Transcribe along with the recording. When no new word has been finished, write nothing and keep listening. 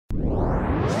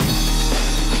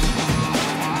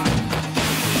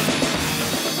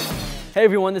Hey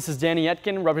everyone, this is Danny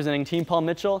Etkin representing Team Paul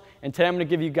Mitchell, and today I'm going to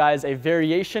give you guys a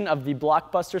variation of the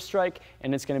Blockbuster strike,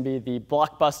 and it's going to be the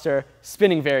Blockbuster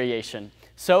spinning variation.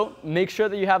 So make sure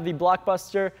that you have the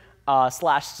Blockbuster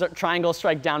slash triangle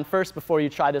strike down first before you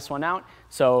try this one out.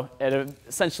 So it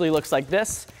essentially looks like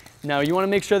this. Now you want to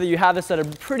make sure that you have this at a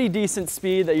pretty decent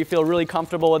speed, that you feel really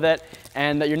comfortable with it,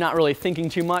 and that you're not really thinking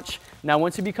too much. Now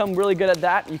once you become really good at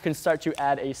that, you can start to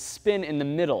add a spin in the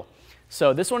middle.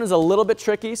 So this one is a little bit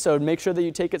tricky, so make sure that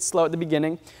you take it slow at the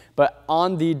beginning. But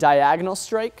on the diagonal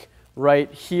strike right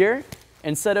here,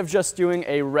 instead of just doing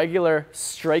a regular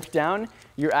strike down,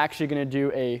 you're actually going to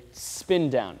do a spin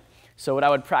down. So what I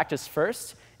would practice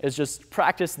first is just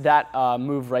practice that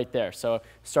move right there. So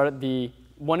start at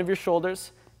one of your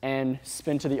shoulders and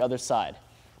spin to the other side.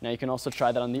 Now you can also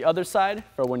try that on the other side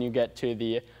for when you get to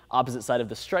the opposite side of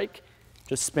the strike.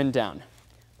 Just spin down.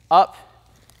 Up,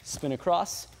 spin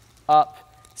across,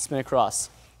 up, spin across.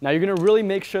 Now you're going to really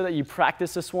make sure that you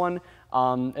practice this one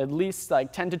at least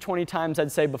like 10 to 20 times,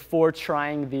 I'd say, before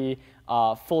trying the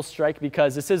full strike,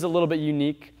 because this is a little bit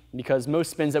unique, because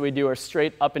most spins that we do are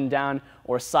straight up and down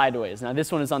or sideways. Now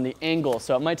this one is on the angle,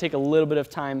 so it might take a little bit of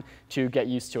time to get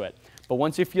used to it. But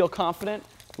once you feel confident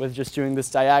with just doing this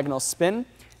diagonal spin,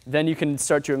 then you can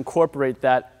start to incorporate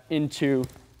that into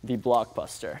the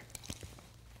Blockbuster.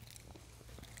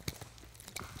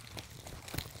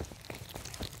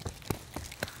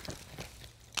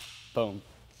 Boom.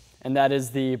 And that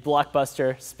is the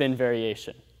Blockbuster spin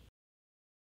variation.